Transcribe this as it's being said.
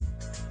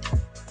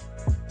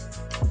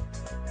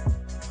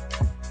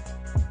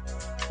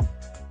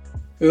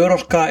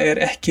Örorka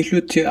ekki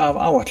hluti af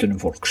áætlunum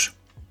fólks.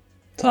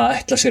 Það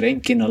ætla sér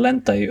enginn að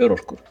lenda í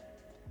örorku.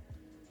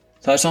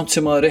 Það samt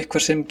sem aður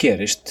eitthvað sem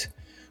gerist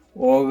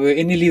og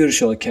inn í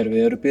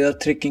lífeyrissjóðakerfi eru byggðar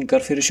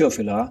tryggingar fyrir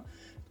sjóðfélaga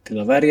til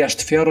að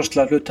verjast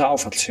fjárhagslega hluta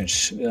áfallsins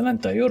við að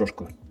lenda í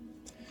örorku.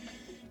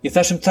 Í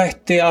þessum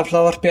þætti af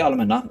hlaðvarpi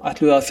almenna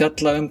ætlum við að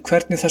fjalla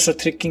hvernig þessar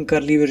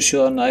tryggingar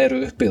lífeyrissjóðanna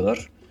eru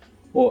uppbyggðar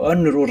og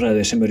önnur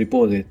úrræði sem eru í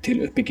boði til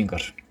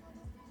uppbyggingar.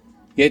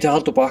 Ég heiti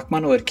Halldór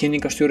Backman og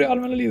kynningarstjóri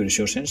Almenna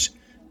lífeyrissjóðsins.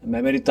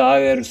 Með mér í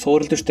dag eru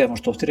Þórhildur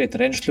Stefánsdóttir, einn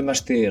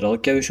reynslumesti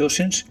ráðgjafi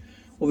sjóðsins,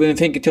 og við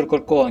höfum fengið til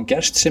okkar góðan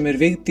gest sem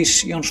Vigdís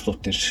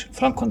Jónsdóttir,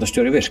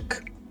 framkvæmdastjóri VIRK.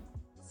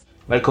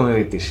 Velkomin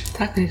Vigdís.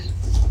 Takk fyrir.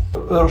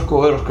 Örorka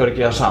og örorka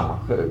ekki það sama.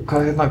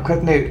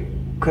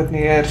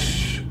 Hvernig er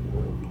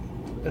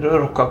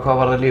örorka hvað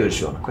varðar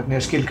lífeyrissjóðanna?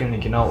 Hvernig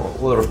skilgreiningin á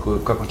örorku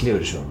gagnvart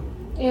lífeyrissjóðanna?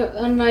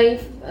 Þannig í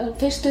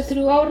fyrstu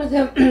 3 ára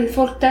þegar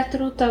fólk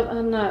dettur út af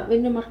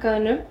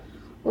vinnumarkaðinum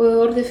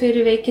og orðið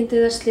fyrir veikindi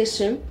eða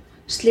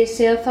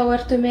slysi að þá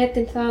ertu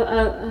metin það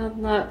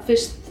að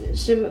fyrst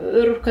sem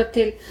örorka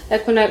til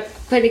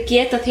hvernig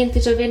geta þín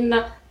til að vinna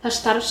það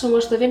starf sem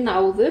varst að vinna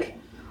áður,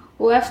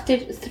 og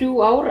eftir 3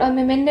 ár að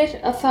mig minnir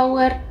að þá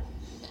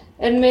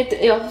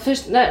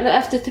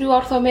eftir 3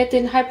 ár þá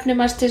metin hæfni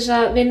manns til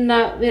að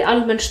vinna við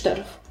almenn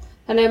störf.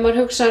 Þannig að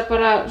maður hugsar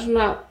bara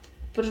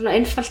svona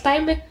einfalt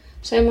dæmi,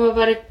 segjum að maður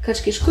væri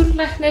kannski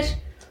skurðlæknir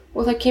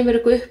og það kemur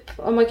eitthvað upp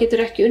að maður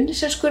getur ekki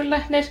unnið sem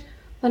skurðlæknir.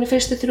 Þannig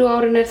fyrstu 3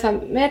 árin það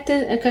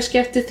metið, en kannski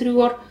eftir 3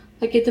 ár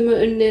það getur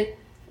maður unnið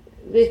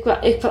við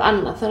eitthvað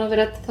annað. Þannig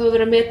að þá er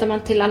verið að meta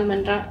mann til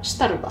almennra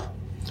starfa.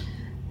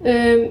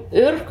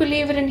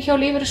 Örorkulífeyririnn hjá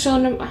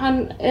lífeyrissjóðunum,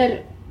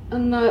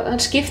 hann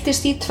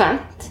skiptist í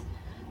tvennt.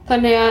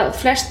 Þannig að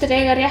flestir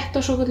eiga rétt á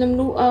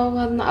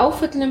svokölluðum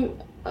áföllnum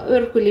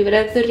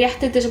örorkulífeyri, eða þau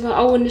réttindi sem hafa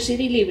áunnið sér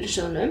í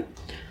lífeyrissjóðunum.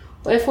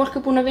 Og ef fólk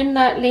búin að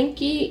vinna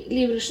lengi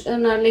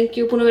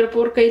og búin að vera að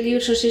borga í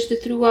lífeyrissjóð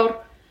síðustu 3 ár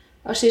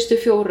á síðustu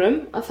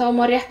 4, að þá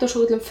má rétt á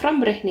svokölluðum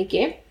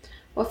framreikningi,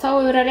 og þá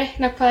er verið að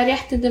reikna hvaða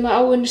réttindi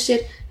maður áunnið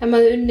sér ef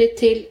maður unnið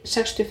til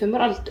 65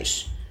 ára aldurs.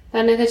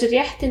 Þannig að þessi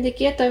réttindi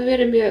geta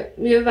verið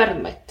mjög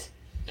verðmætt.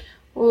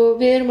 Og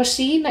við erum að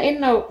sýna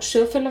inn á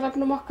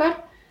sjóðfélagavefnum okkar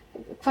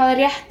hvaða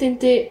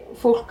réttindi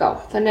fólk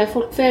á. Þannig að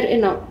fólk fer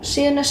inn á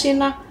síðuna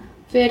sína,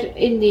 fer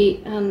inn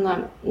í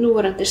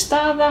núverandi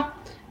staða,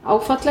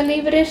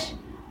 áfallalífeyrir,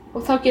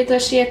 og þá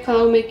geta að sé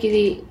hvað á mikið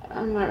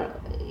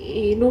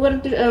í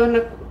núverandi,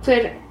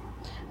 hver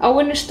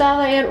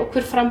ávinnustaða og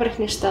hver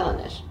framreikningsstaðan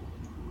er.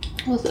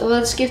 Og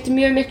það skiptir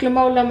mjög miklu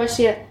máli að maður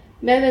sé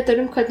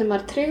meðvitaður hvernig maður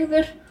er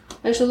tryggður,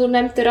 eins og þú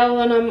nefndir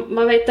áðan að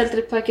maður veit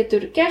aldrei hvað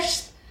getur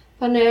gerst.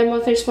 Þannig að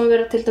maður finnst maður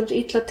vera til dæmis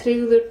illa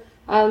tryggður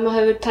að maður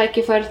hefur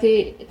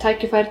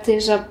tækifæri til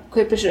þess að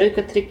kaupa sér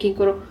auka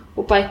tryggingur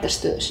og bæta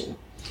stöðu sína.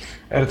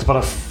 Er þetta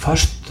bara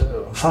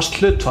fast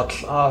hlutfall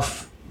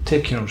af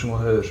tekjunum sem þú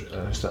hefur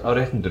á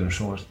réttindunum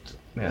sem þú ert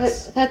með?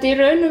 Þetta í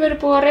raun og veru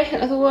búið að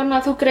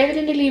reikna, þú greiðir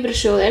inn í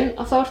lífeyrissjóðinn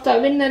og þá ertu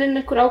að vinna inn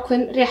einhver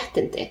ákveðin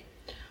réttindi.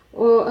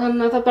 Og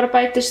þannig að það bara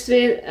bætist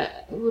við,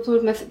 þú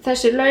ert með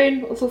þessi laun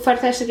og þú fær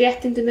þessi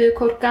réttindi með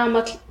hvort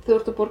gamall þú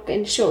ert að borga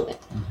inn í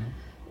sjóðinn.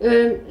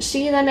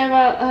 Síðan ef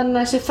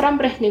þessi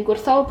framreikningur,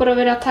 þá bara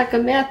verið að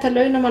taka meðtal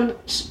launamann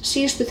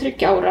síðustu 3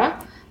 ára,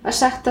 að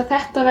sagt að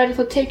þetta væri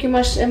þá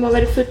tekjumanns ef maður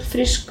væri full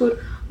frískur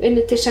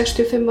inni til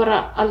 65 ára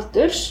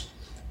aldurs,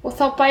 og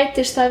þá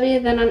bætist það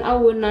við þennan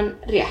áunnan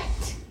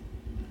rétt.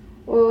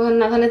 Og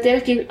þannig að þetta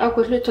ekki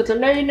ákveð hlutfall af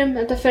launum,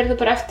 en það fer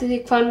það bara eftir því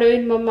hvað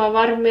laun maður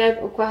var með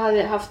og hvað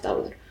hafði haft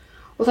áður.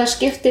 Og það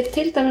skiptir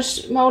til dæmis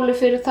máli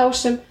fyrir þá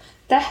sem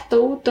detta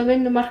út á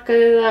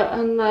vinnumarkaði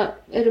eða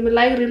eru með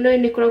lægri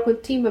laun ykkur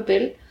ákveðin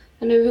tímabil.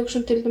 Þannig að við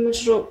hugsum til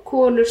dæmis svo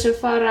konur sem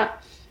fara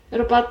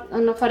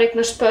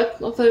eignast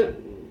börn og þau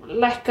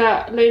lækka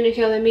launin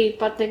hjá þeim í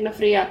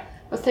barneignafría,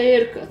 og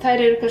þær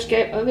eru kannski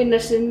að vinna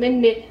sér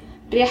minni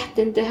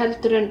réttindi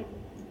heldur en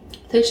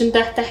þau sem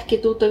detta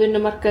ekkert út á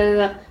vinnumarkaði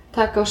eða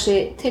taka á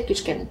sig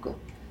tekjuskerðingu.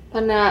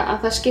 Þannig að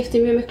það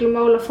skiptir mjög miklu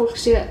máli að fólk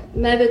sé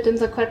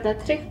meðvitað það hvernig það er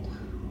tryggt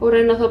og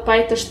reyna þá að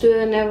bæta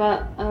stöðun ef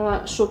að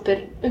svo ber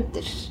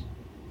undir.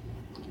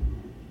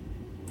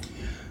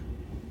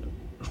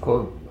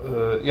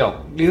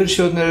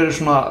 Lífeyrissjóðirnir eru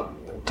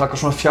taka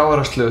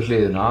fjárhagslegu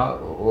hliðina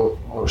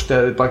og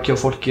steðja við baki á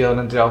fólki að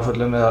lendir í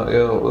áföllum eða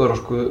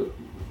örorku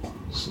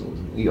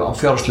á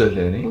fjárhagslegu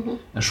hliðinni,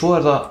 en svo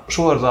er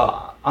það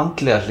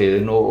andlega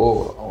hliðin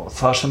og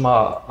það sem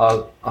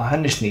að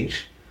henni snýr,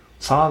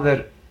 það er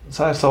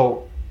þá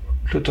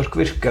hlutverk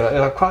VIRK,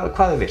 eða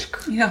hvað er VIRK?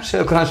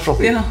 Segðu okkur aðeins frá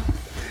því.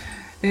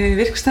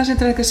 VIRK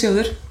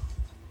starfsendurhæfingarsjóður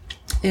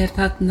er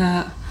þarna,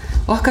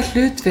 okkar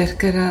hlutverk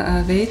er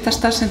að veita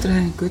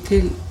starfsendurhæfingu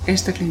til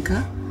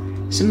einstaklinga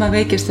sem að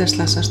veikist eða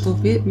slasast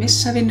og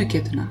missa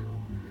vinnugetuna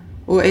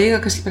og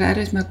eiga kannski bara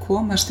erfitt með að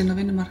komast inn á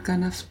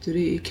vinnumarkaðinn aftur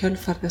í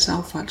kjölfar þess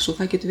áfalls, og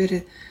það getur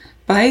verið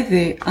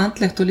bæði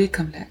andlegt og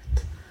líkamlegt.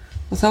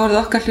 Og þá er það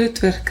okkar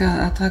hlutverk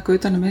að taka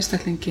utan um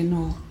einstaklinginn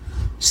og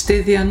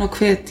styðja hann og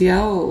hvetja,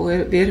 og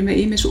við erum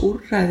með ýmis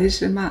úrræði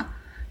sem að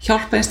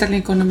hjálpa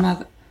einstaklingunum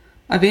að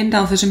að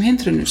vinna á þessum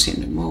hindrunum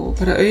sínum og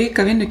bara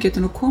auka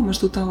vinnugetun og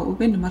komast út á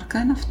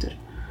vinnumarkaðinn aftur.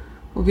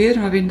 Og við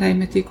erum að vinna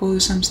einmitt í góðu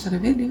samstarfi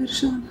við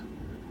lífeyrissjóðina.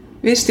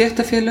 Við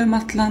stéttarfélögum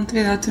allt land,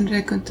 við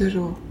atvinnurekendur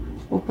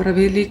og bara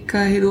við líka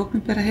hið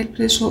opinbera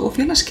heilbrigðis og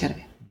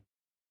félagskerfi.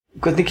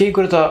 Hvernig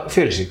gengur þetta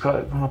fyrir sig?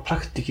 Hvað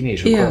praktikin í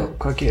þessu?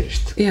 Hvað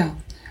gerist? Já,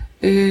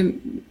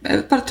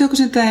 bara tökum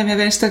sem dæmi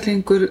ef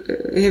einstaklingur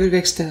hefur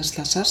veikst eða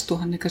slasast og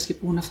hann kannski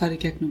búinn að fara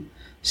í gegnum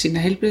sína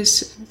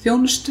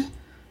heilbrigðisþjónustu,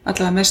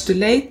 allavega mestu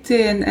leyti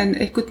en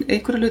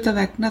einhverja hluta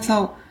vegna þá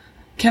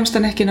kemst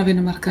hann ekki inn á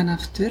vinnumarkaðinn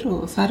aftur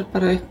og þarf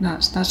bara að aukna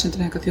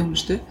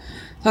starfsendurhæfingarþjónustu,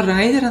 þá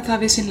ræðir hann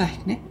það við sinn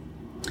lækni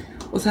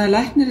og það er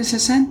læknirinn sem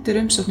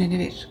sendir umsóknin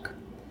í virk.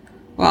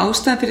 Og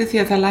ástæðan fyrir því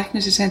að það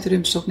læknir sem sendir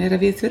umsókn er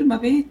að við þurfum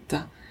að vita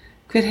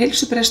hver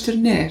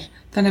heilsubresturinn er,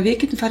 þannig að við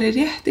getum farið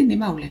rétt inn í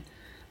málin,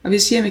 að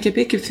við séum ekki að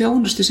byggja upp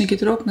þjónustu sem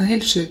getur ógnað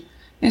heilsu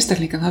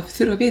einstaklingan, þá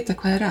þurfum að vita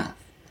hvað er að.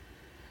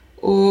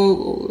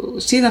 Og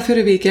síðan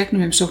förum við í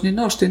gegnum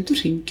umsóknina og stundur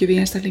hringjum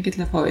við einstaklingin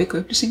til að fá auka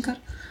upplýsingar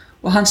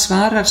og hann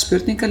svarar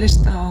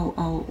spurningalista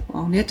á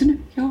netinu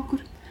hjá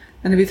okkur.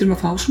 Þannig að við þurfum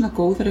að fá svona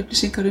góðar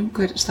upplýsingar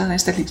hver staða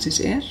einstaklingsins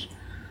er.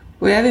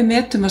 Og ef við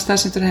metum að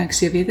starfsendurhæfing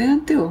sé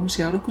viðeigandi og hún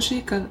sé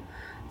árangursrík,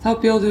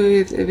 þá bjóðum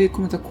við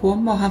komum að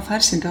koma og hann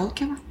fær sinn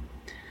ráðgjafa.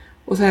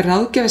 Og það er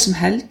ráðgjafi sem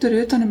heldur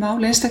utan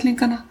mál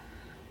einstaklingana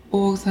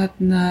og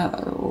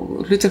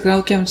hlutverk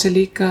ráðgjafans er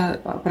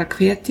líka bara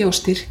hvetja og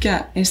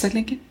styrkja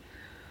einstaklingin.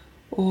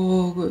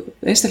 Og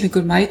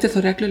einstaklingur mætir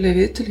þá reglulega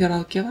viðtöl hjá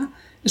ráðgjafa,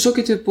 en svo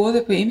getum við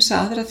boðið upp á ýmsa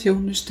aðra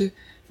þjónustu,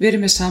 við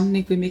erum með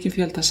samning við mikinn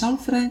fjölda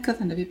sálfræðinga,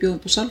 þannig að við bjóðum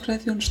upp á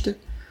sálfræðiþjónustu.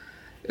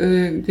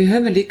 Við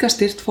höfum líka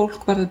styrt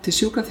fólk varðandi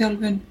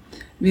sjúkraþjálfun,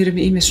 við erum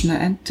í ýmis svona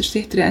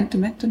styttri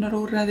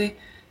endurmenntunarúrræði,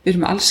 við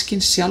erum alls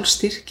kyns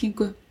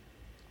sjálfstyrkingu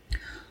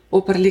og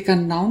bara líka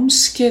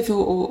námskeið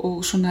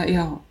og svona,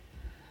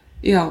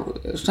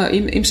 svona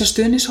ýmsa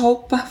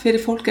stuðnishópa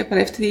fyrir fólk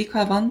bara eftir því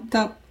hvaða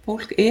vanda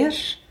fólk er.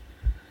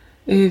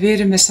 Við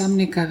erum með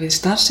samninga við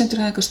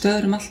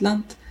starfsendurhæfingarstöðvar allt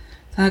land,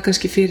 það er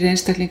kannski fyrir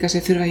einstaklinga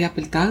sem þurfa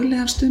jafnvel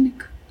daglegan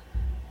stuðning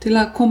til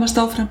að komast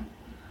áfram.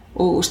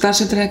 Og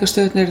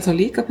starfsendurhæfingarstöðvarnar eru þá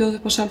líka bjóð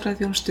upp á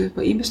sálfræðiþjónustu, upp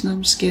á ýmis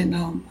námskeið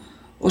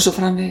og svo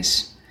framvegis.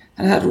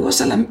 Þannig það er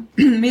rosalega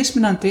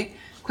mismunandi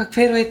hvað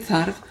hver og einn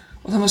þarf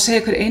og það má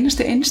segja hver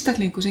einasti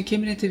einstaklingu sem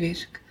kemur inn til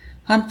virk,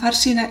 hann fær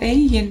sína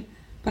eigin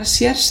bara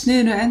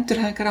sérsniðnu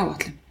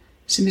endurhæfingaráætlun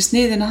sem er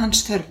sniðin að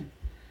hans þörfum.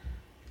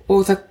 Og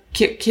það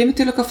kemur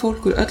til okkar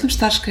fólk úr öllum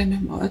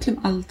starfsgreinum og öllum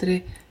aldri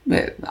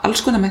með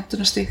alls konar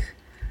menntunarstig.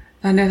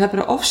 Þannig að það er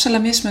bara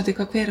ofsalega mismunandi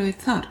hvað hver og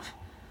einn þarf.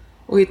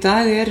 Og í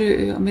dag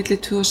eru á milli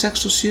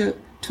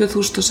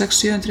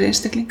 2600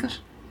 einstaklingar.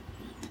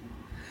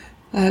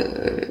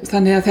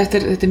 Þannig að þetta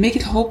er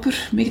mikill hópur,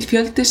 mikill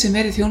fjöldi sem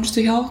er í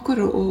þjónustu hjá okkur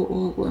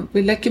og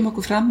við leggjum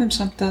okkur fram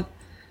samt að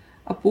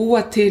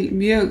búa til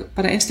mjög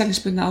bara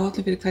einstaklingsbundna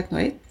áætlun fyrir hvern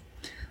og einn.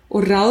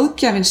 Og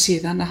ráðgjafinn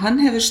síðan að hann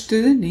hefur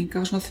stuðning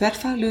af svona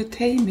þverfaglegu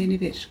teymi inn í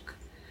virk.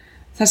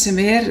 Það sem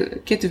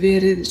getur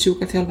verið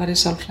sjúkraþjálfari,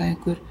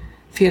 sálfræðingur,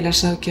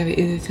 félagsráðgjafi,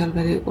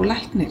 iðjuþjálfari og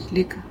læknir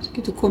líka, sem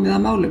getur komið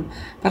að málum,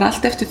 bara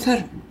allt eftir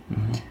þörfum.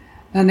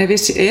 Þannig að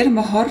við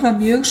erum að horfa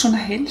mjög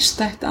svona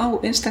heilstætt á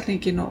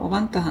einstaklingin og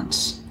vanda hans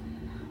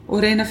og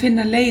reyna að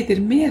finna leiðir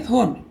með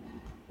honum.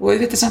 Og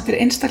auðvitað samt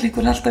er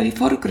einstaklingur alltaf í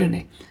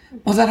forgrunni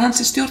og það er hann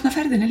sem stjórnar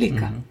ferðinni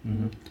líka.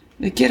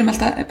 Við gerum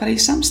alltaf bara í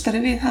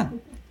samstarfi við hann.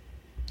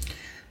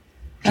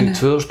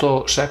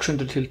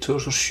 2600 til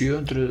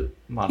 2700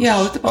 manns já,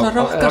 þetta er bara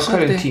rokkar á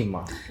hverjum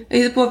tíma. Það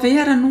er búið að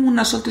vera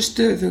núna svolítið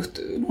stöðugt,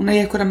 núna í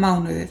einhverja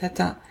mánuði,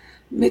 þetta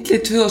milli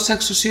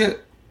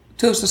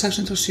 2600 og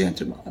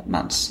 700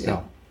 manns. Já.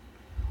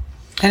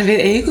 En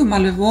við eigum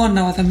alveg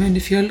vona á að það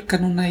muni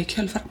fjölga núna í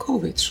kjölfar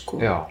COVID,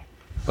 sko. Já,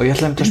 og ég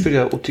ætlaði að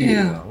spyrja út í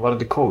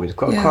varðandi COVID.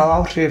 Hvað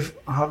áhrif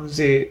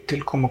hafði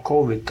tilkoma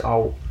COVID á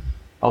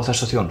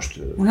þessa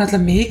þjónustu? Hún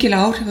hafði mikil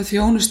áhrif á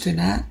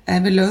þjónustuna,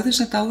 en við lögðum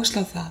samt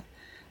áherslu á það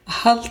að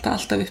halda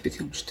alltaf upp í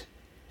þjónustu.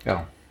 Já.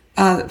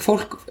 Að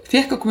fólk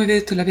fékk að koma í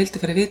viðtöl að vildi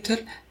fara í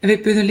viðtöl, en við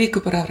buðum líka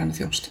bara rafræna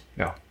þjónustu.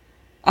 Já.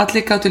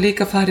 Allir gátu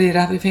líka farið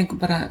við fengum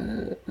bara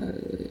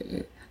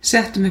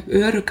settum upp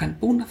öruggan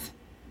búnað.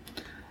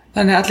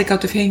 Þannig að allir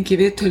gátu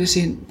fengið viðtölu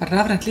sín bara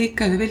rafrænt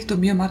líka ef þau vildu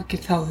og mjög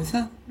margir þáðu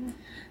það.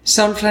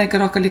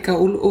 Sálfræðingar okkar líka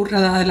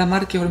úrræðaaðilar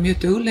margir voru mjög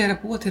duglegir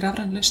að búa til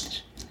rafrænar lausnir.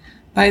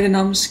 Bæði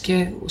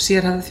námskeið og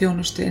sérhæfða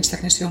þjónustu,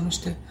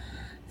 einstaklingsþjónustu.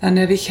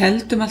 Þannig að við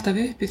héldum alltaf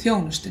upp í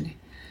þjónustunni.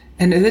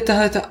 En auðvitað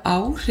hafði þetta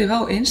áhrif á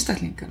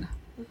einstaklingana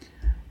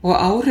og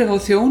áhrif á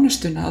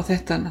þjónustuna og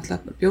þetta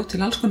náttúrulega bjóð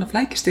til alls konar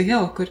flækistig hjá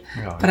okkur,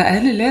 bara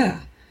eðlilega.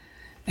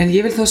 En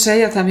ég vil þó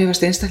segja það að mér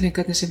varst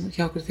einstaklingarnir sem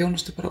hjá okkur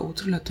þjónustu bara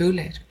ótrúlega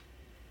duglegir.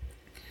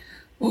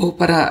 Og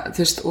bara,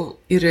 og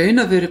í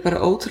raun og veru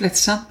bara ótrúlegt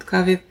samt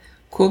hvað við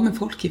komum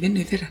fólki í vinnu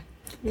í fyrra,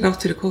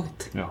 þrátt fyrir COVID.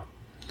 Já.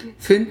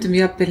 Fundum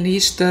jafnvel ný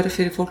störf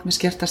fyrir fólk með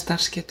skerta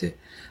starfsgetu.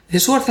 Því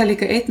svo það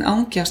líka einn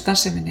angi af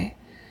starfseminni,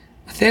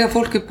 að þegar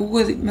fólk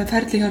búið með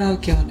ferli hjá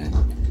ráðgjafanum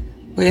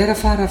og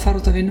að fara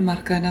út á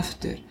vinnumarkaðinn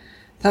aftur,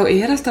 þá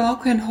alltaf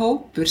ákveðin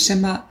hópur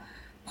sem að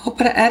og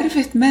bara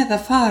erfitt með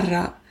að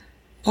fara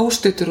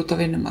óstuttur út á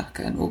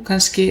vinnumarkaðin og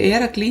kannski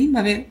að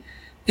glíma við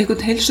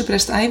einhvern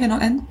heilsubrest ævin á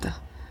enda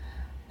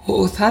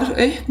og þarf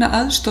aukna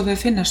aðstoð við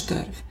að finna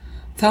störf.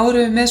 Þá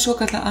erum við með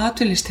svokallega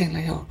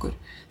atvinnulífstengla hjá okkur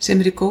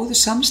sem í góðu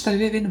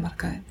samstarfi við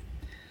vinnumarkaðin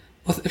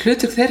og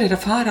hlutur þeirra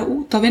að fara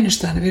út á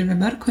vinnustæðina. Við erum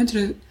með mörg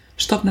hundruð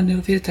stofnanir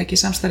og fyrirtæki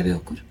í samstarfi við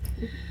okkur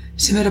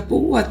sem að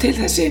búa til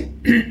þessi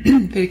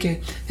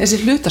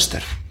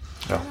hlutastörf.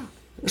 Já.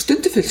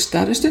 Stundu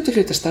fullstarf, stundu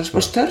hlutastarf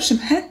og störf sem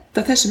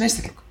henta þessum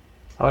einstaklingum.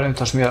 Það var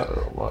einmitt það sem ég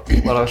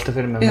var að velta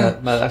fyrir mig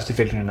með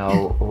eftirfylgnina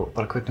og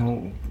bara hvernig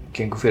hún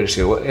gengur fyrir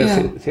sig og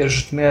þið eru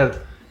svo með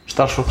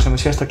starfsfólk sem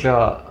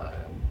sérstaklega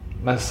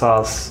með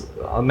það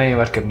að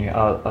meginverkefni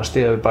að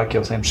styðja við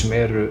baki á þeim sem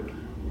eru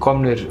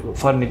komnir,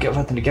 farin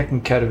í gegnum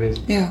kerfið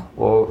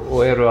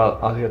og eru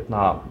að eru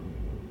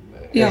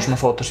svona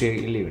að fóta sig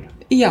í lífinu.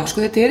 Já,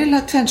 sko þetta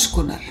eiginlega tvenns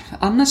konar.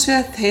 Annars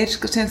vegar þeir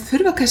sem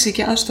þurfa kannski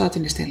ekki aðstoð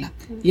atvinnulífstengla.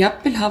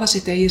 Jafnvel hafa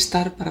sitt eigið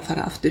starf bara að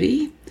fara aftur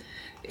í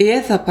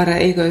eða bara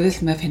eiga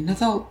auðvelt með að finna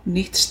þá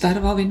nýtt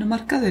starf á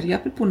vinnumarkað, þeir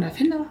jafnvel búin að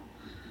finna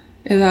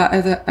það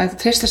eða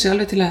treysta sig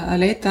alveg til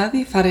að leita að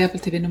því, fara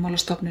jafnvel til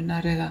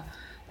Vinnumálastofnunar eða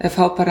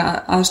fá bara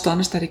aðstoð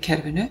annars staðar í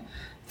kerfinu.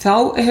 Þá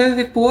höfum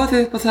við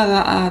boðið upp á það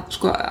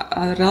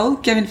að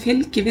ráðgjafinn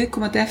fylgi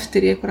viðkomandi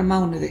eftir í einhverja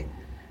mánuði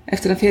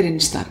eftir að fer inn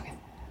í starfið.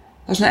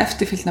 Það svona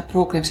eftirfylgna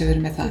prógram sem við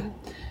erum með þar.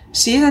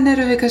 Síðan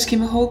erum við kannski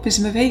með hópin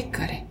sem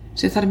veikari,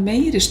 sem þarf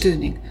meiri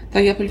stuðning, þá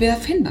jafnvel við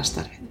að finna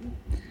starfið.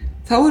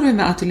 Þá erum við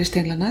með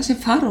atvinnulífstenglana sem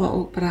fara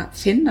og bara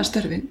finna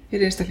störfin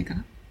fyrir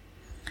einstaklingana.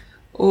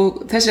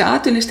 Og þessi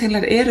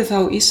atvinnulífstenglar eru þá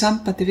í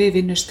sambandi við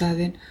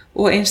vinnustaðinn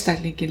og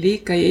einstaklingin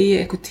líka í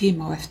eitthvað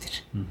tíma á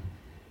eftir.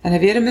 Þannig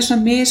að við erum með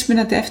svona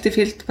mismunandi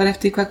eftirfylgd bara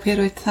eftir hvað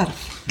hver og einn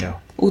þarf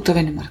út á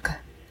vinnumarkaði.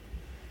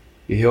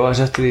 Ég hjó aðeins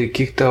eftir því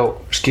kíkti á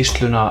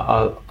skýrsluna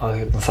að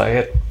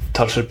það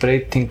talsverð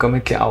breyting á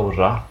milli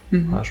ára.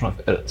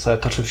 Það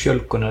talsverð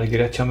fjölgun, ekki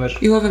rétt hjá mér?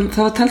 Jú, það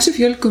var talsverð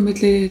fjölgun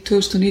milli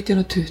 2019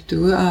 og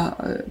 2020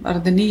 að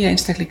það nýja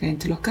einstaklinga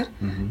inn til okkar.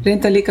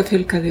 Reynda líka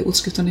fjölgaði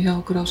útskriftunni hjá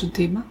okkur á þessum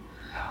tíma.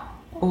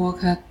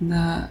 Og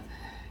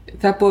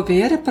það búið að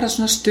vera bara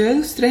svona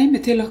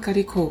stöðstreymi til okkar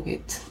í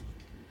COVID.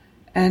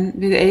 En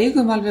við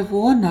eigum alveg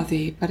von á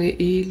því bara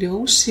í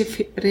ljósi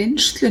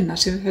reynsluna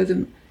sem við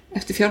höfðum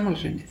eftir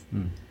fjármálahrunið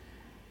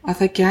að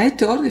það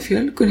gæti orðið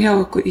fjölgun hjá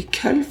okkur í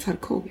kjölfar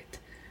COVID.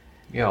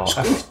 Já,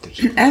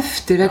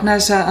 eftir vegna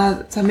þess að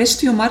það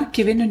mistu ju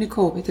margir vinnunni í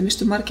COVID, það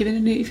mistu margir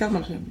vinnunni í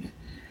fjármálahruninu.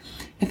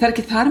 En það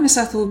ekki þar með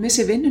að þú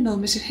missir vinnuna og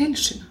þú missir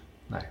heilsuna.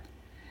 Nei.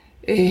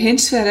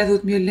 Hins vegar ef þú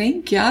ert mjög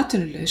lengi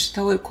atvinnulaus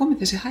þá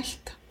komið þessi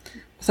hætta.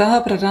 Og það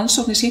hafa bara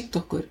rannsóknir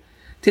sýnt okkur,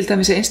 til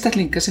dæmis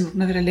einstaklingar sem er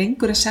að vera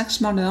lengur en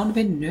 6 mánuði án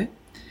vinnu,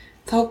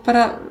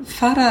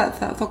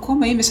 þá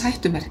koma ýmis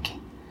hættumerki.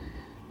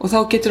 Og þá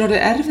getur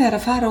orðið erfiðar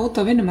að fara út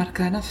á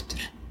vinnumarkaðin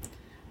aftur.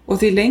 Og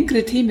því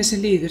lengri tími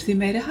sem líður, því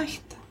meiri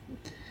hætta.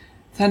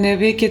 Þannig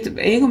að við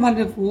eigum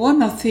alveg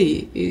von á því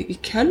í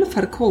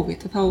kjölfar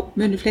COVID að þá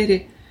munu fleiri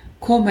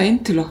koma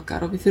inn til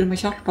okkar og við þurfum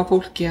að hjálpa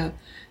fólki að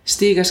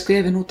stíga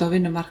skrefin út á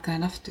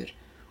vinnumarkaðin aftur.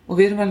 Og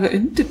við erum alveg að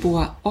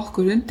undirbúa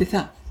okkur undir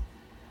það.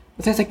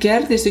 Og þetta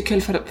gerðist í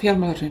kjölfar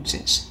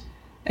fjármálahraunsins.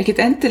 Ekkert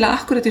endilega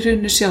akkurat í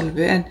hruninu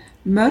sjálfu en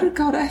mörg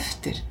ára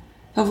eftir.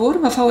 Þá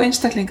vorum við að fá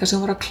einstaklingar sem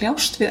voru að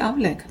kljást við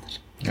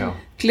afleiðingarnar.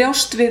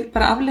 Kljást við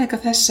bara afleiðingar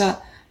þess að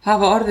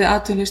hafa orðið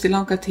atvinnulaust í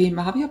langa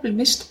tíma, hafa jafnvel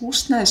mist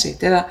húsnæði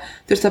sitt eða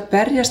þurft að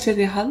berjast fyrir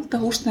því að halda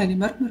húsnæðin í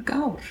mörg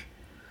ár.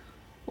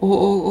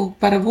 Og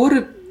bara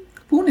voru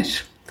búnir.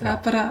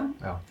 Það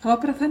var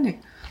bara þannig.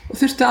 Og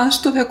þurftu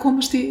aðstoð að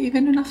komast í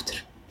vinnun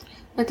aftur.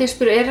 En til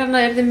spyrir,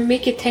 er þeim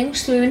mikið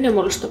tengsl við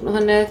Vinnumálastofnun,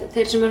 þannig að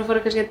þeir sem eru að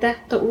fara kannski að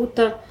detta út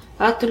af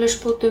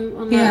atvinnuleysisbótum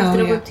eftir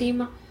einhvern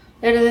tíma,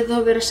 eru þið þá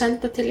verið að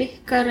senda til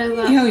ykkar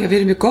eða? Já, við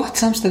erum með gott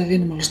samstarf við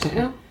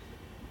Vinnumálastofnun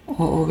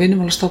og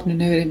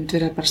Vinnumálastofnun hefur einmitt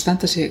verið að bara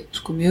standa sig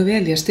mjög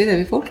vel í að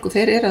styðja við fólk og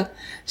þeir eru að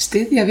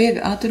styðja við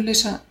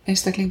atvinnulausa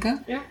einstaklinga.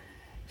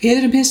 Við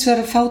erum hins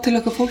vegar að fá til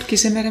okkar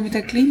fólki sem einmitt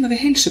að glíma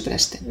við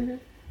heilsubrestin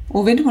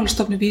og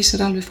Vinnumálastofnun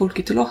vísar alveg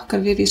fólki til okkar,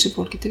 við vísum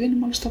fólki til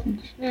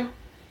Vinnumálastofnunar.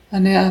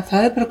 Þannig að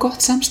það er bara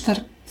gott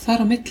samstarf þar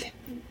á milli.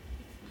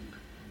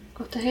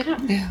 Gott að heyra.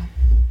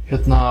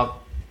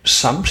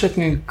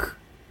 Samsetning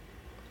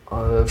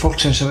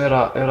fólksins sem er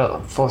að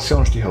fá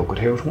þjónustu hjá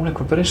okkur, hefur hún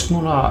eitthvað breyst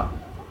núna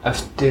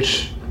eftir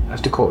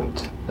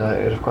COVID? Það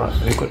er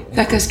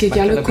kannski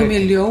ekki alveg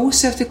komið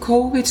ljós eftir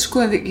COVID,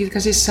 en ég get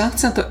kannski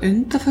sagt samt á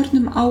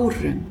undanförnum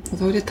árum, og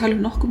þá er ég að tala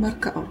nokkuð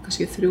mörg ár,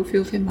 kannski 3,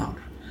 4, 5 ár,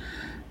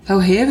 þá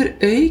hefur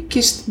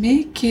aukist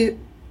mikið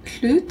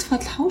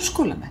hlutfall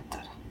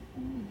háskólamennta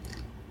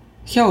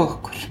hjá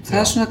okkur. Það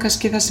er svona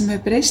kannski það sem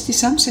hefur breyst í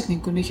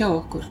samsetningunni hjá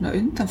okkur, svona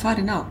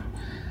undanfarin ár.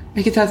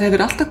 Ekki það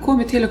hefur alltaf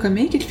komið til okkar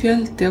mikill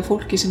fjöldi af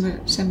fólki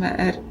sem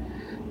er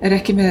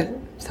ekki með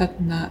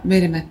þarna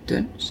meiri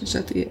menntun, sem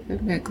sagt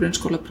með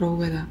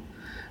grunnskólapróf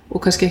og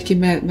kannski ekki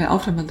með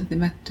áframhaldandi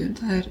menntun.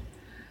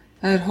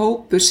 Það er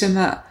hópur sem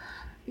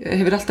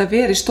hefur alltaf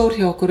verið stór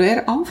hjá okkur og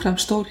er áfram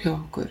stór hjá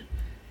okkur.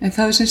 En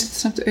það er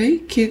samt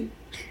aukið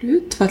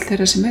hlutfall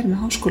þeirra sem með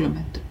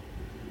háskólamenntun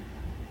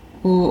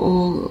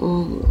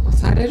og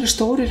þar eru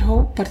stórir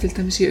hópar til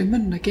dæmis í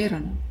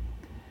umönnunargeiranum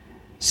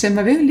sem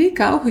að við höfum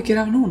líka áhyggjur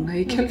af núna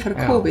í kjölfar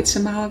COVID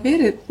sem hafa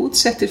verið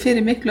útsettir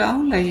fyrir miklu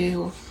álagi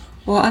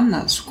og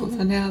annað sko.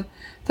 Þannig að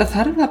það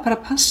þarf að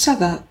bara passa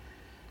það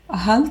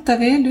að halda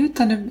vel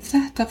utan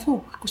þetta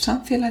fólk og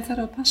samfélagi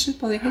þarf að passa upp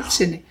á því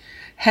heilsinni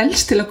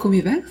helst til að koma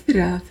í veg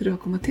fyrir að það þurfa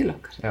að koma til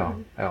okkar. Já.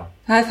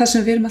 Það það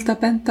sem við erum alltaf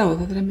að benda á,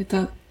 það er einmitt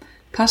að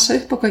passa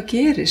upp á hvað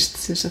gerist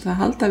þess að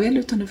það halda vel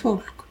utan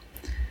fólk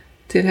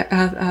til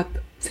að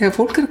þegar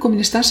fólk er að koma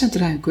inn í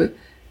starfsendurhæfingu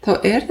þá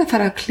það að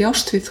fara að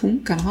kljást við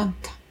þungan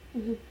vanda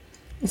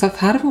og það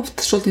þarf oft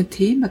svolítið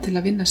tíma til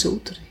að vinna sig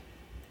út úr því.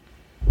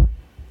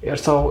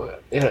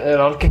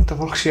 Er algengt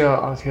að fólk sé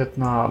að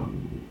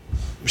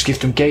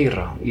skipt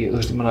geira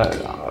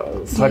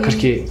það er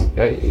kannski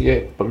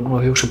ég bara nú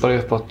hugsa bara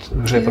uppátt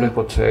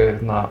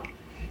þegar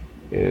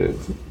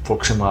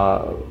fólk sem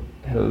að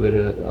hefur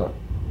verið að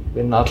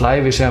vinna alla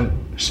ævi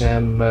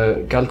sem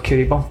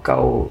gjaldkeri í banka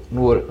og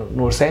nú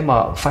er þeim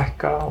að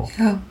fækka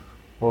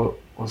og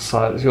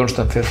það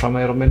þjónustan fer fram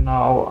meira og minna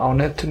á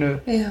netinu.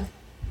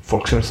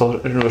 Fólk sem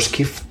þá að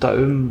skipta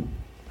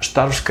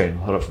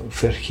starfsgrein og það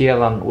fer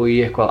hérðan og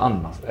í eitthvað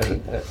annað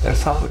er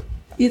það?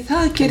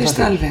 Það gerist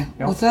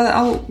alveg og það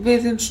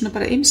við svona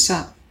bara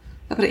það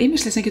er bara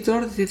ýmislegt sem getur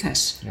orðið til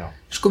þess.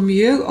 Sko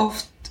mjög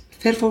oft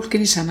fer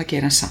fólkin í sama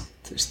geirann samt,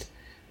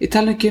 Ég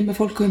tala ekki að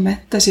fólk hefur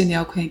menntað sér í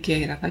ákveðin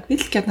geira, það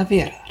vil gjarna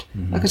vera þar.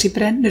 Það kannski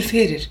brennur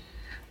fyrir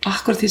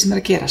akkurat því sem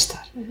að gerast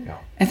þar.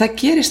 En það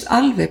gerist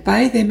alveg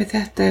bæði með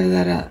þetta ef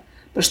það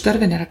bara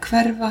störfin að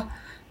hverfa,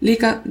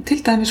 líka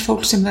til dæmis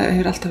fólk sem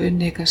hefur alltaf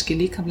unnið kannski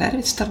líkamlega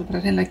erfitt starf og bara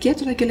hreinlega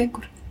getur það ekki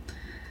lengur.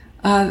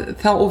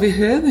 Og við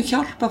höfum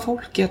hjálpa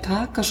fólki að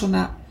taka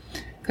svona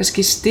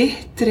kannski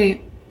styttri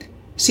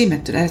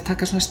símenntun eða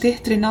taka svona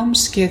styttri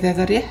námskeið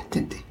eða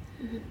réttindi.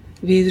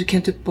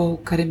 Viðurkenndu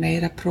bókari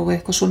meira prófa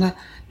eitthvað svona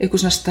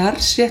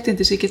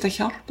starfsréttindi sem geta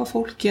hjálpa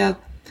fólki að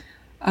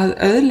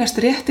öðlast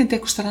réttindi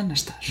eitthvað starf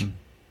annar staðar.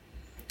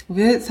 Og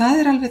það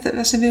er alveg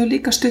það sem við höfum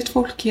líka stutt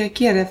fólki að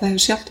gera ef það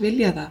hefur sjálft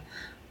viljað það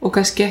og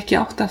kannski ekki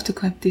átt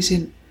afturkvæmt í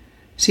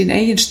sín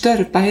eigin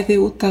störf bæði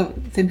út af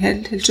þeim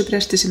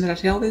heilsubresti sem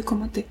að hrjá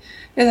viðkomandi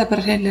eða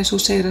bara hreinlega svo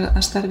segir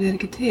að starfið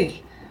ekki til.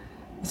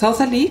 Og þá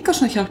það líka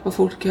svona hjálpa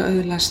fólki að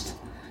öðlast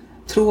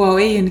trúa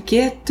á eigin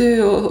getu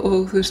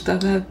og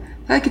að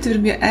það getur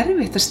verið mjög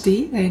erfitt að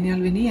stíga inn í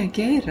alveg nýjan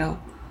geira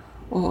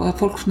og að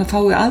fólk svona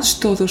fái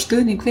aðstoð og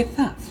stuðning við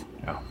það.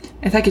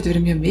 En það getur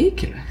verið mjög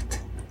mikilvægt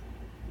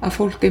að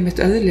fólk einmitt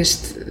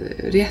öðlist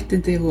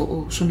réttindi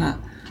og svona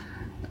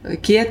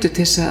getu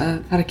til þess að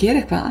fara að gera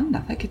eitthvað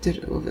annað. Það getur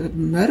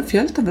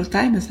fjöldamörg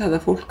dæmi það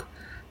að fólk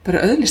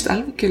bara öðlist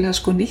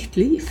alvegjulega nýtt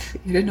líf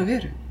í raun og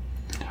veru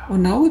og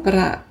nái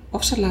bara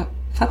ofsalega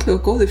fallegu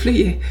og góðu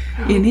flugi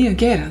í nýjan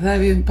geira. Það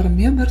er við bara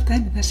mjög mörg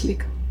dæmi þess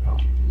líka.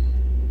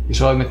 Ég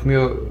sá einmitt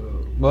mjög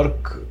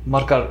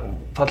margar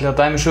fallega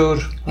dæmisögur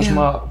þar sem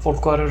að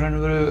fólk var í raun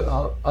og veru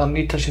að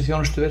nýta sér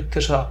þjónustuvirk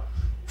til þess að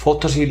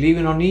fóta sig í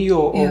lífinu á ný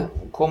og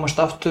komast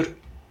aftur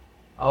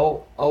á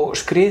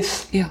skrið.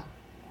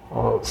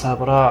 Og það er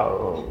bara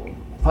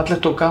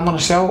fallegt og gaman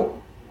að sjá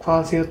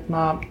hvað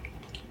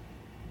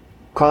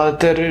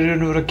þetta er í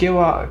raun og veru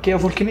að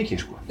gefa fólki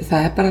mikið.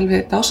 Það er bara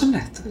alveg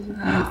dásamlegt.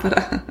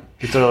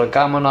 Getur það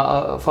gaman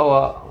að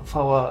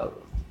fá að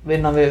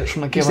vinna við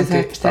svona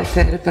gefandi starf.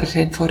 Það eru bara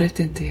hrein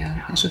forréttindi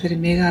eins og fyrir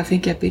mig að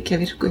fengja að byggja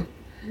virku.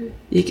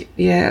 Ég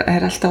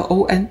er alltaf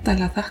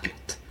óendanlega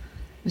þakklátt.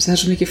 Það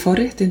er svo mikið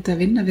forréttindi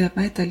að vinna við að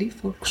bæta líf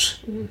fólks.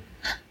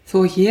 Þó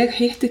ég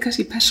hitti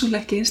kannski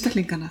persónulega ekki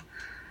einstaklingana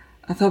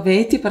að þá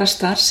veit ég bara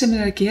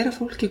starfsemi að gera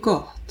fólki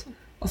gott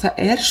og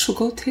það er svo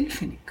góð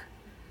tilfinning.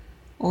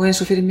 Og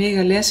eins og fyrir mig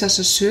að lesa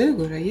þessar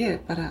sögur að ég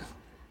bara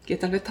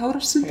get alveg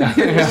tárast stundum.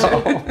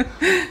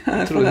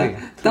 Það er bara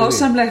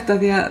dásamlegt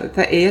að því að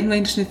það er nú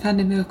einu sinni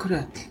þannig með okkur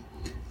öll.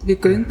 Við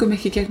göngum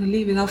ekki gegnum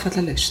lífið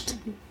áfallalaust.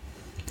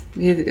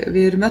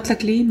 Við erum öll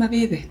að glíma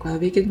við eitthvað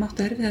og við getum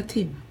átt erfiða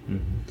tíma.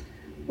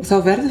 Og þá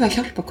verðum við að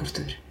hjálpa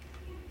hvort öðru.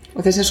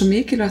 Og þess er svo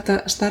mikilvægt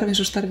að starf eins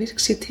og starfvirk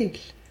sé til.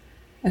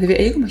 Að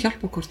við eigum að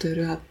hjálpa hvort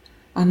öðru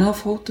að ná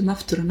fótum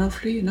aftur og ná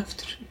flugin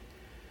aftur.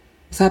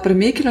 Og það er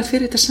bara mikilvægt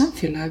fyrir þetta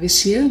samfélag að við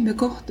séum með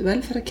gott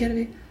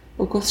velferðarkerfi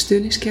og gott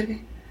stuðningskerfi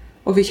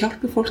og við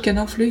hjálpum fólki að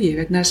ná flugi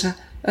vegna þess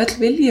að öll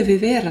viljum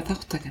við vera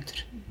þáttakendur.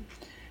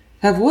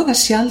 Það er voða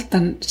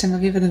sjaldan sem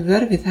að við verðum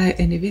vörfið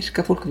það inn í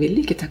virka fólk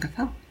vilji ekki taka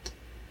þátt.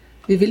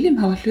 Við viljum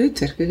hafa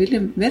hlutverk, við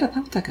viljum vera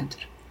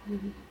þáttakendur.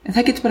 En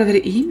það getur bara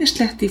verið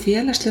ýmislegt í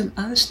félagslegum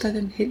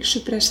aðstæðum,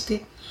 heilsubresti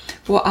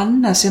og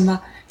annað sem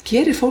að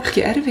gerir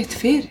fólki erfitt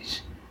fyrir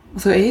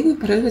og þá eigum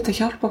bara auðvitað að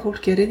hjálpa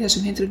fólki að ryðja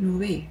sem hindrunum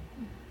úr vegi.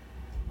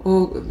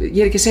 Og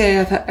ég er ekki að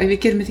segja að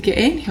við gerum þetta ekki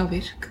ein hjá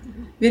virk.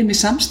 Við erum í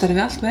samstarfi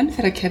við allt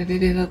velferðarkerfi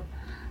við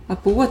að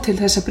búa til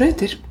þessa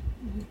brautir.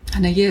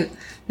 Þannig að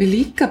ég vil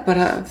líka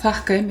bara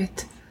þakka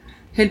einmitt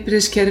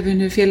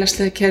heilbrigðiskerfinu,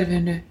 félagslega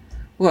kerfinu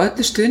og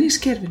öllu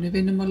stuðningskerfinu,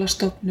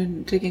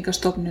 Vinnumálastofnun,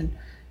 Tryggingastofnun,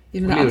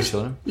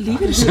 lífeyrissjóðum,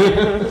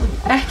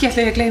 ekki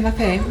ætla ég að gleyma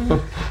þeim,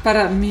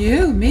 bara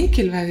mjög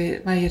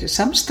mikilvægir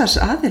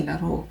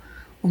samstarfsaðilar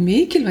og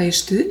mikilvægir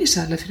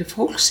stuðningsaðilar fyrir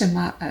fólk sem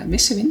að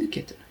missi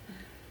vinnugetu.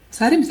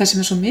 Það það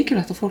sem svo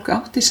mikilvægt að fólk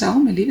átti sig á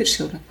með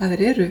lífeyrissjóðum, að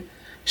þeir eru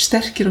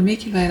sterkir og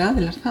mikilvægir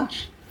aðilar þar.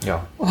 Já.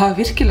 Og hafa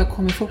virkilega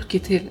komið fólki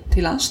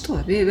til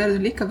aðstoðar. Við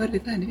verðum líka vörð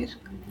við það henni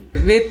virka.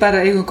 Við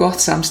bara eigum gott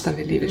samstarf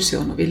við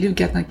lífeyrissjóðum og viljum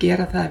gjarnan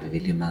gera það. Við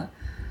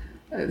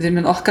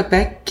viljum okkar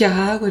beggja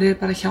hagur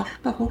bara að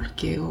hjálpa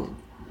fólki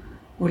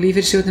og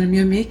lífeyrissjóðin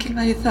mjög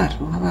mikilvægir þar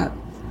og hafa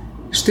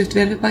stutt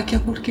vel við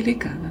bakið á fólki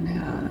líka. Þannig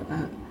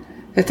að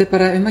þetta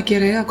bara að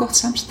gera eiga gott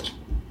samstarf.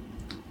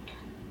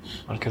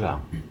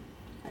 Algjörlega.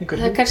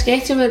 Það kannski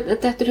eitt sem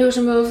þetta hug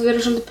sem að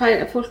vera svona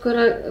fólk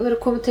vera að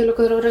koma til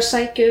okkur og vera að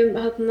sækja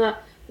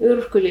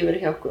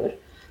örorkulífeyri hjá okkur.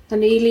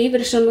 Þannig í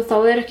lífeyrissjóðnum þá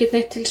ekki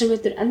neitt til sem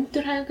heitir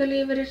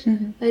endurhæfingarlífeyrir,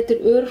 það heitir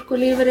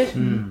örorkulífeyrir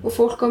og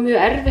fólk á mjög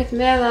erfitt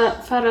með að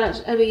fara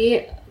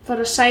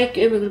að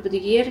sækja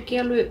einhverju, ég ekki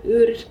alveg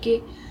öryrki,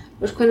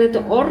 hvernig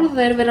þetta orð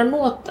verið að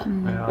nota.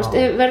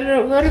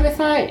 Verður við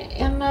það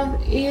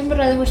í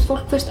umræðu,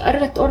 fólk veist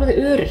erfitt orðið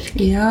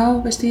öryrki? Já,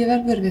 ég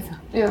verður við það.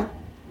 Já.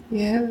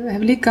 Ég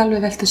hef líka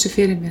alveg velt þessu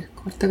fyrir mér,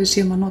 hvort að við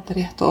séum að nota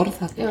rétt orð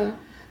þarna.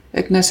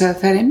 Vegna þess að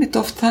það einmitt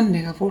oft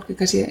þannig að fólk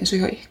kannski eins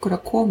og hjá ykkur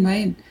að koma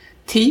inn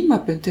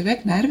tímabundi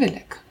vegna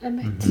erfiðleika.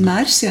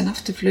 Nær síðan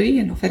aftur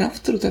fluginn og fer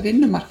aftur út af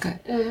vinnumarkaði.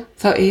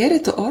 Þá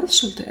þetta orð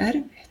svolítið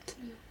erfitt.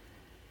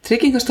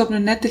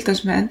 Tryggingastofnun til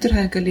dæmis með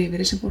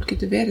endurhæfingarlífeyri sem fólk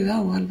getur verið á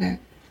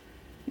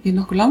alveg í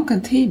nokkuð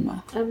langan tíma.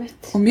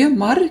 Og mjög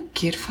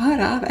margir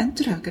fara af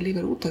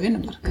endurhæfingarlífeyri út af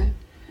vinnumarkaði.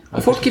 Og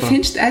fólki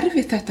finnst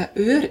erfitt þetta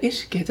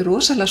öryrki, þetta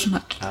rosalega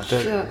svona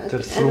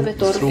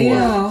erfitt orð.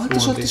 Já, þetta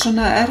svolítið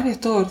svona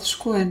erfitt orð,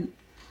 sko, en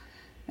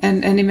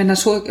ég meina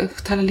svo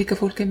tala líka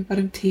fólk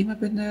bara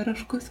tímabundna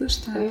örorku, þú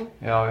veist,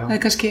 það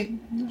kannski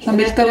það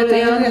mildar þetta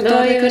erfitt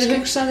orð. Ég verið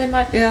hugsað ég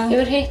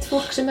verið heitt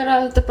fólk sem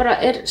að þetta bara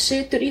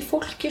situr í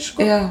fólki,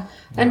 sko,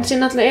 en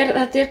síðan alltaf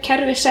þetta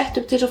kerfi sett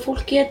upp til þess að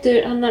fólk getur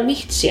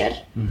nýtt sér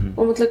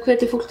og alltaf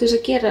hvetur fólk til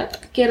þess að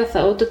gera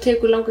það og þetta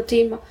tekur langa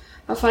tíma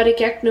að fara í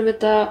gegnum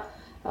þetta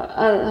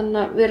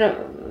að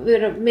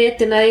vera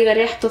metin að eiga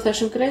rétt á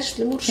þessum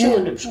greiðslum úr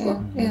sjóðunum, sko.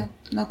 Já,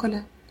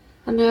 nákvæmlega.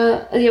 Þannig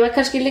að ég var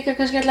kannski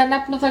að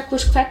nefna það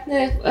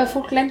hvernig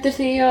fólk lendir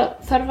því að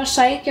þarf að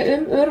sækja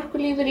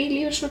örorkulífeyri í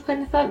lífeyrissjóðnum,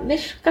 hvernig það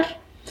virkar.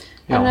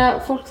 Þannig að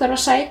fólk þarf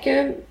að sækja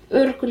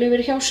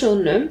örorkulífeyri hjá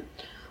sjóðnum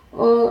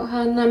og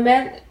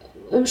með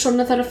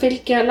svona þarf að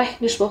fylgja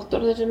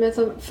læknisvottorð þar sem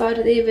það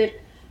farið yfir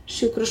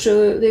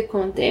sjúkrasögu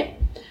viðkomandi.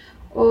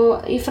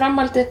 Og í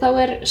framhaldi þá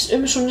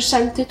svona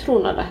send til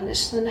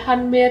trúnaðarlæknis, þannig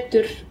hann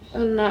metur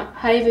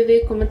hæfi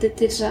viðkomandi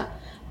til þess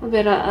að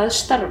vera að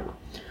starfa.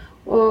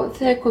 Og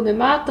þegar komið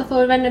mata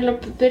þá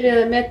venjulega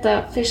byrjað að meta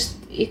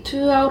fyrst í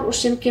 2 ár og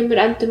sem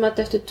kemur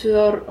endurmat eftir 2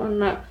 ár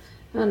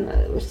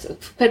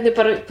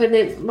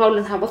hvernig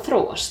málin hafa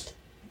þróast.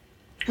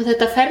 Og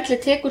þetta ferli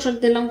tekur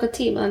svolítið langa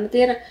tíma, þannig að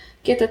þetta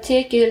geta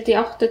tekið held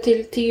í 8 til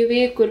 10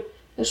 vikur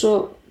eins og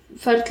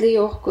ferli í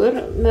okkur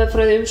með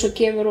frá því sem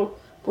kemur og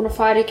búin að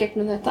fara í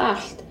gegnum þetta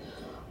allt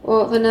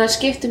og þannig að það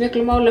skiptir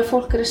miklu máli að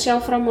fólk að sjá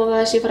fram á það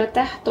að sé fara að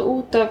detta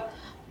út af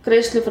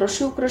greiðslu frá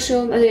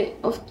sjúkrasjóðum eða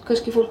oft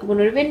kannski fólk búin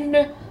að vera í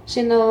vinnu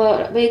síðan að það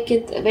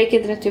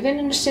veikindir eftir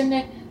vinnunni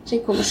sinni,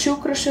 síðan koma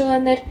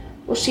sjúkrasjóðanir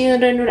og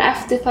síðan raunur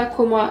eftir það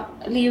koma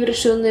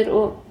lífeyrissjóðnir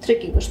og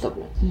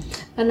tryggingastofnun.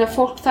 Þannig að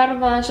fólk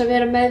þarf aðeins að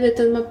vera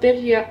meðvitað að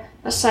byrja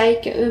að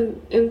sækja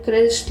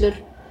greiðslur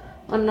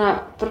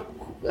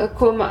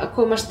að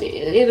komast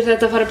yfir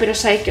þetta að fara að byrja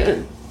að sækja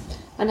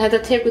Þannig að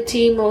þetta tekur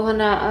tíma og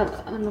þannig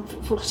að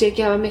fólk sé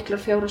ekki hafa miklar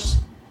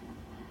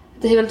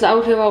þetta hefur alltaf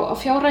áhrif á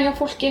fjárhag hjá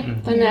fólki,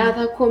 þannig að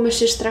það komið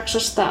sér strax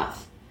á stað.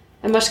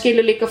 En maður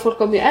skilur líka fólk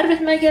á mjög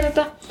erfitt með að gera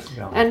þetta,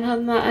 en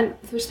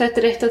þú veist, þetta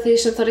eitt af því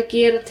sem þarf að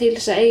gera til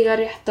þess að eiga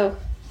rétt á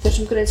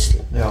þessum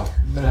greiðslum. Já,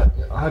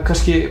 það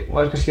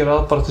kannski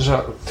ráð bara til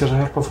þess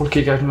að hjálpa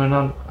fólki í gegnum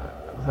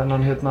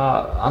þennan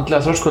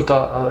andlega þröskuld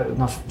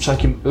að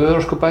sækja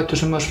örorkubætur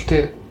sem er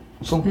svolítið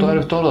þungt og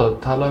erfitt orðað,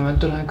 tala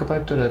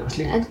endurhæfingarbætur eða eitthvað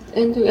slíkt.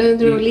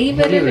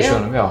 Lífeyrir,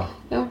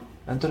 já.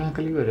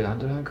 Endurhæfingarlífeyri,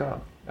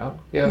 Já,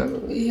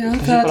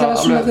 það allavega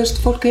svona, þú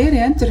veist, fólk í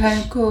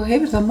endurhæfingu og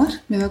hefur það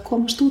markmið að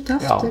komast út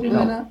aftur.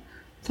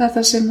 Það er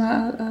það sem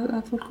að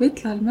fólk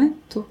vill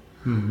almennt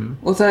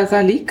og það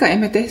er líka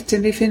einmitt eitt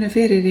sem við finnum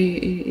fyrir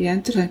í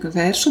endurhæfingu,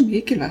 það svo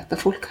mikilvægt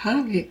að fólk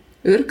hafi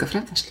örugga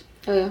framfærslu.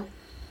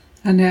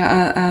 Þannig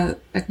að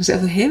ef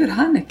þú hefur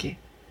hann ekki,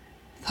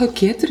 þá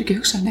getur ekki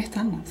hugsað neitt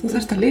annað, þú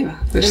þarft að lifa.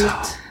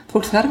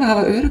 Fólk þarf að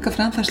hafa örugga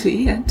framfærslu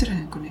í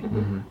endurhæfingunni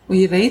og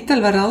ég veit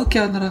alveg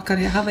ráðgjafarnar okkar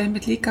hafa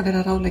einmitt líka verið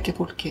að ráðleggja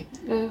fólki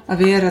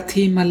að vera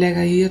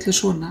tímalega í öllu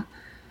svona.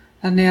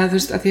 Þannig að,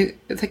 að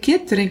það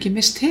getur engin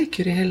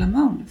mistekjur í heila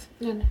mánuð.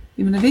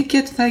 Ég meina við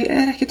getum það,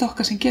 ekkert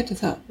okkar sem getur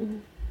það.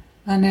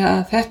 Þannig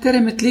að þetta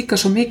einmitt líka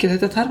svo mikið,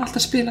 þetta þarf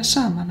alltaf að spila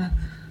saman að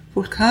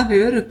fólk hafi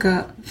örugga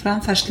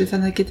framfærslu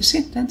þannig að það geti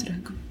sinnt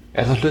endurhæfingunni.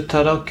 Það hluta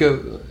ráðgjöf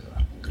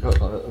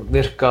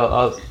virka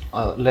að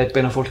að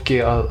leiðbeina fólki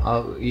í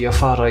að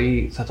fara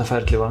í þetta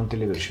ferli varðandi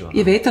lífeyrissjóðana?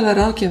 Ég veit alveg að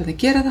ráðgjafarnir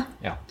gera það.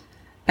 Já.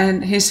 En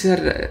hins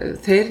vegar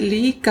þeir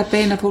líka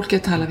beina fólki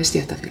að tala við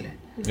stéttarfélögin.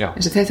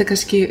 Eins og þetta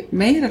kannski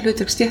meira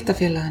hlutverk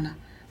stéttarfélagana,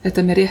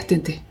 þetta með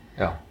réttindi.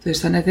 Já. Þú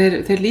veist, þannig að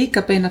þeir líka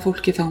beina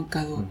fólki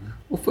þangað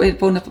og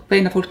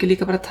beina fólki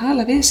líka bara að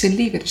tala við sinn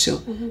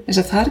lífeyrissjóð. Eins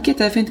og þar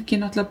geta þau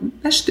fengið náttúrulega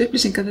bestu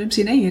upplýsingar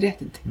sín eigin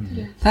réttindi.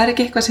 Það er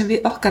ekki eitthvað sem við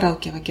okkar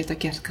ráðgjafar geta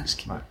gert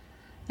kannski.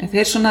 En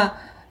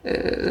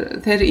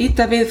þeir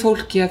ýta við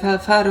fólki að það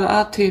fari og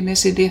athugi með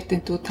sín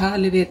réttindi og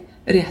tali við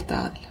rétta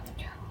aðila.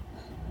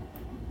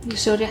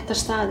 Vísa á rétta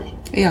staði.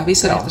 Já,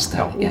 vísa á rétta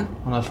staði. Já.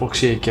 Þannig að fólk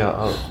sé ekki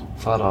að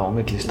fara á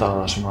milli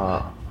staða sem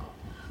að...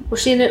 Og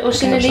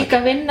sýnir líka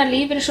að vinna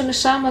lífeyrissjóðnum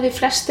sama því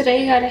flestir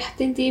eiga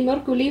réttindi í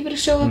mörgum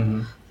lífeyrissjóðum.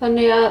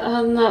 Þannig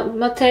að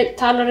maður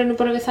talar raunum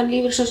bara við þann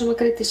lífeyrissjóð sem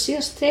maður greiddi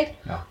síðast til.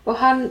 Já. Og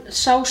hann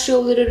sá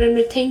sjóður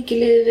raunum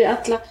tengiliði við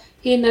alla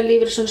hina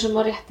lífeyrissjóðum sem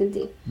var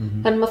réttindi.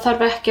 Þannig að maður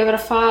þarf ekki að vera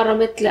að fara á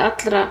milli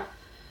allra,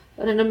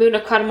 reyna að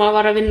muna hvar maður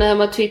var að vinna þegar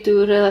maður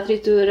 20 eða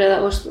 30 eða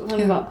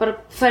þannig að bara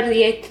ferði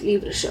í eitt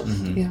lífeyrissjóð.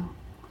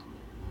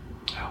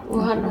 Og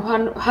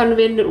hann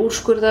vinnur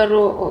úrskurðar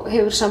og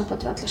hefur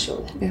samband við alla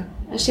sjóði.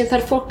 En síðan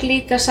þarf fólk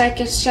líka að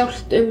sækja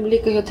sjálft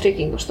líka hjá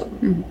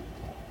Tryggingastofnun.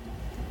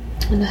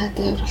 Þannig að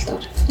þetta hefur allt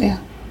áhrif.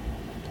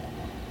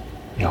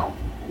 Já.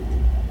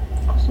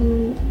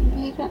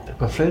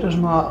 Eitthvað fleira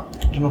sem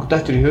okkur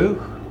dettur í hug?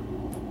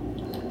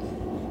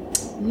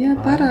 Já,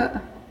 bara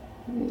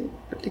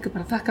líka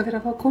bara þakka fyrir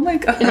að fá að koma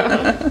hingað.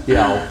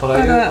 Já, bara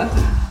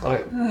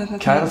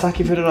kæra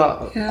þakki fyrir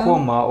að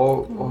koma og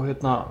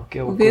gefa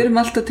okkur. Og við erum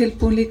alltaf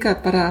tilbúin líka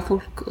bara að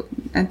fólk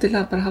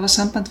endilega bara hafa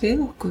samband við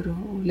okkur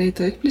og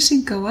leita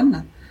upplýsinga og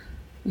annað.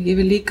 Og ég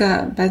vil líka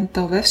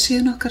benda á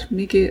vefsíðun okkar,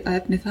 mikið að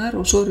efni þar,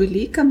 og svo erum við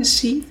líka með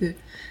síðu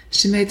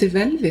sem heitir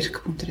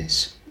velvirk.is.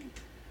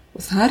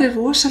 Og þar er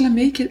rosalega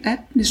mikið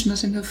efni svona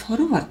sem hefur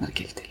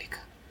forvarnargildi líka.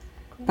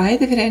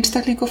 Bæði fyrir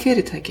einstakling og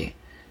fyrirtæki.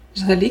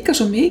 Þess að það er líka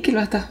svo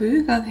mikilvægt að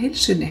huga að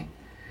heilsunni,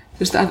 þú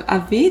veist,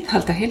 að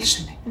viðhalda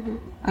heilsunni,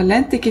 að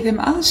lenda ekki þeim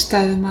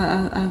aðstæðum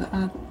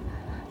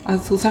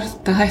að þú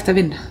þarft að hætta að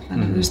vinna.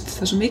 Þannig að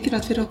það er svo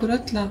mikilvægt fyrir okkur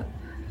öll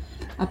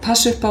að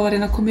passa upp á að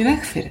reyna að koma í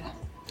veg fyrir það.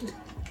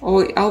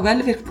 Og á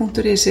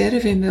velvirk.is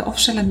erum við með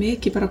ofsalega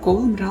mikið bara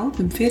góðum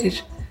ráðum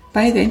fyrir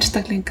bæði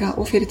einstaklinga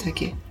og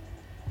fyrirtæki.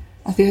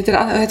 Af því þetta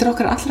er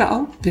okkar allra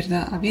ábyrgð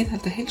að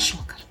viðhalda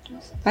heilsu okkar.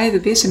 Bæði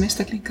við sem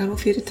einstaklingar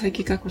og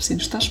fyrirtæki gagnvart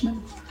sínum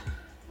starfsmönnum.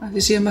 Að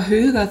við séum að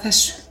huga að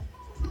þessu.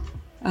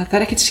 Að það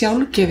er ekkert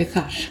sjálfgefið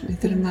þar. Við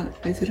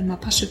þurfum að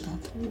passa upp á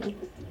þetta.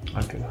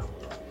 Algjörlega.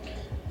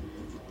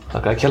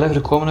 Takk að kærlega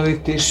fyrir komuna,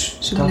 Vigdís.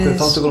 Takk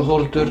fyrir þáttökur og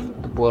þolendur.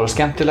 Þetta er búið að vera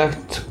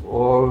skemmtilegt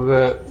og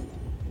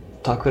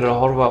takk fyrir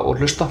að horfa og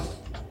hlusta.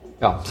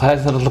 Já, það er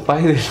alltaf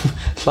bæði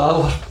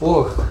hlaðvarp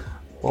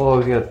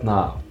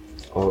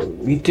og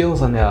vídeo,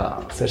 þannig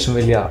að þeir sem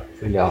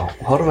vilja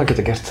horfa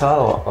geta gert það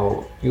á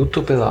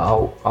YouTube eða á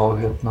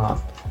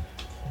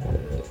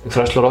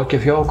fræðslu og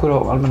ráðgjöf hjá okkur á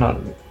almenna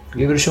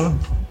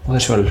lífeyrissjóðnum og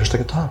þeir sem vilja hlusta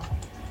geta það.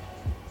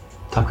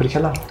 Takk fyrir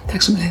kærlega.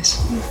 Takk sömuleiðis.